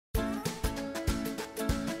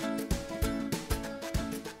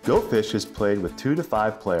Goatfish is played with 2 to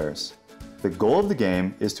 5 players. The goal of the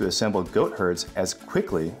game is to assemble goat herds as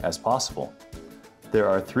quickly as possible. There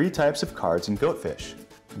are 3 types of cards in Goatfish: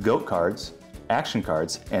 goat cards, action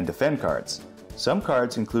cards, and defend cards. Some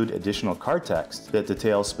cards include additional card text that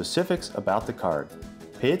details specifics about the card.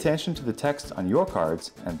 Pay attention to the text on your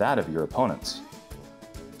cards and that of your opponents.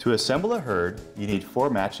 To assemble a herd, you need 4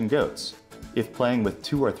 matching goats. If playing with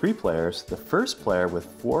 2 or 3 players, the first player with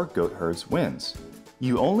 4 goat herds wins.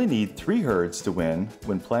 You only need 3 herds to win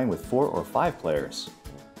when playing with 4 or 5 players.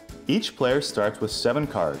 Each player starts with 7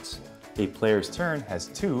 cards. A player's turn has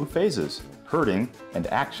 2 phases: herding and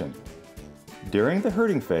action. During the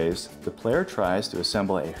herding phase, the player tries to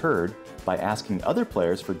assemble a herd by asking other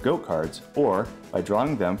players for goat cards or by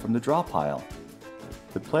drawing them from the draw pile.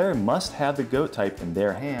 The player must have the goat type in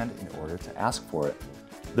their hand in order to ask for it.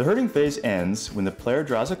 The herding phase ends when the player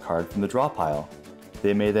draws a card from the draw pile.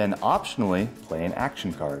 They may then optionally play an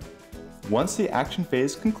action card. Once the action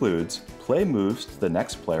phase concludes, play moves to the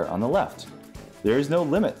next player on the left. There is no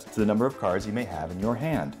limit to the number of cards you may have in your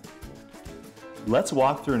hand. Let's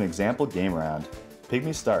walk through an example game round.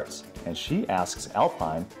 Pygmy starts, and she asks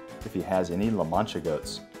Alpine if he has any La Mancha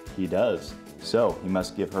goats. He does, so he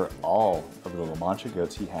must give her all of the La Mancha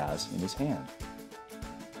goats he has in his hand.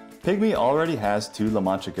 Pygmy already has 2 La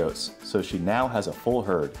Mancha goats, so she now has a full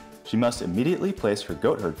herd. She must immediately place her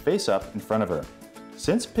goat herd face up in front of her.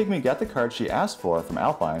 Since Pygmy got the card she asked for from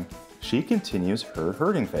Alpine, she continues her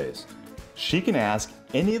herding phase. She can ask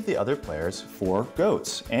any of the other players for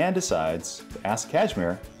goats and decides to ask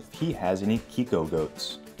Kashmir if he has any Kiko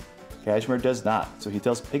goats. Kashmir does not, so he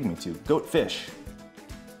tells Pygmy to Goatfish.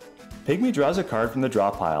 Pygmy draws a card from the draw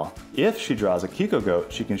pile. If she draws a Kiko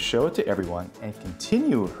goat, she can show it to everyone and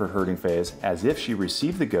continue her herding phase as if she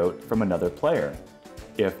received the goat from another player.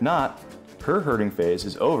 If not, her herding phase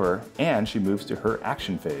is over and she moves to her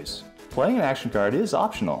action phase. Playing an action card is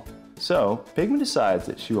optional, so Pygmy decides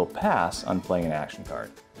that she will pass on playing an action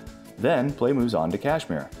card. Then play moves on to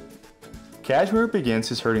Kashmir. Kashmir begins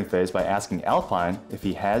his herding phase by asking Alpine if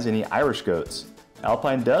he has any Irish goats.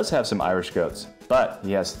 Alpine does have some Irish goats, but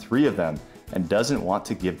he has 3 of them and doesn't want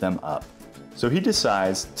to give them up. So he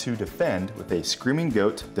decides to defend with a Screaming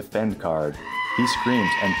Goat defend card. He screams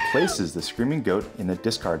and places the Screaming Goat in the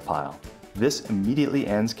discard pile. This immediately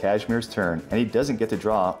ends Kashmir's turn and he doesn't get to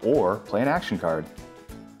draw or play an action card.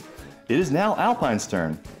 It is now Alpine's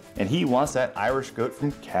turn and he wants that Irish goat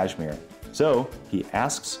from Kashmir. So he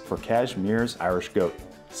asks for Kashmir's Irish goat.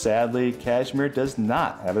 Sadly, Kashmir does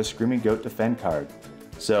not have a Screaming Goat defend card.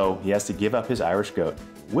 So he has to give up his Irish goat,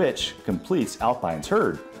 which completes Alpine's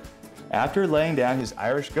herd. After laying down his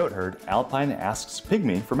Irish goat herd, Alpine asks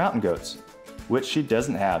Pygmy for mountain goats, which she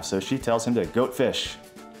doesn't have, so she tells him to Goatfish.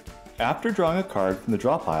 After drawing a card from the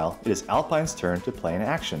draw pile, it is Alpine's turn to play an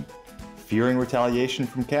action. Fearing retaliation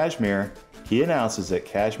from Kashmir, he announces that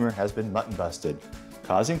Kashmir has been mutton busted,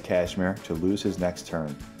 causing Kashmir to lose his next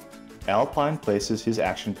turn. Alpine places his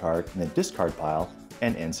action card in the discard pile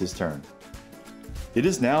and ends his turn. It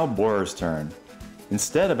is now Borer's turn.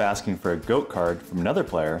 Instead of asking for a goat card from another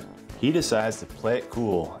player, he decides to play it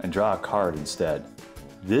cool and draw a card instead.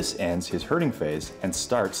 This ends his herding phase and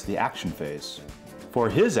starts the action phase. For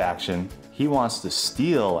his action, he wants to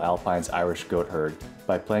steal Alpine's Irish goat herd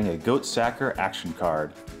by playing a Goat Sacker action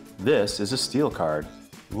card. This is a steal card.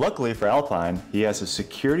 Luckily for Alpine, he has a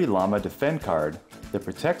Security Llama defend card that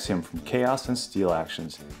protects him from chaos and steal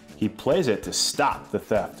actions. He plays it to stop the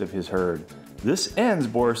theft of his herd. This ends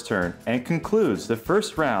Borer's turn and concludes the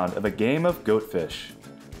first round of a game of Goatfish.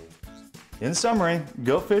 In summary,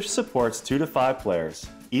 Goatfish supports 2 to 5 players.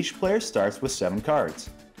 Each player starts with 7 cards.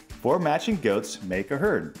 4 matching goats make a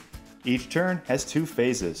herd. Each turn has 2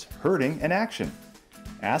 phases, herding and action.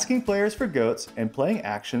 Asking players for goats and playing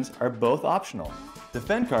actions are both optional.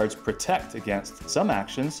 Defend cards protect against some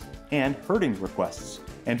actions and herding requests.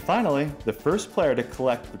 And finally, the first player to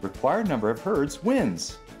collect the required number of herds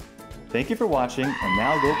wins. Thank you for watching, and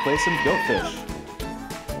now go play some Goatfish.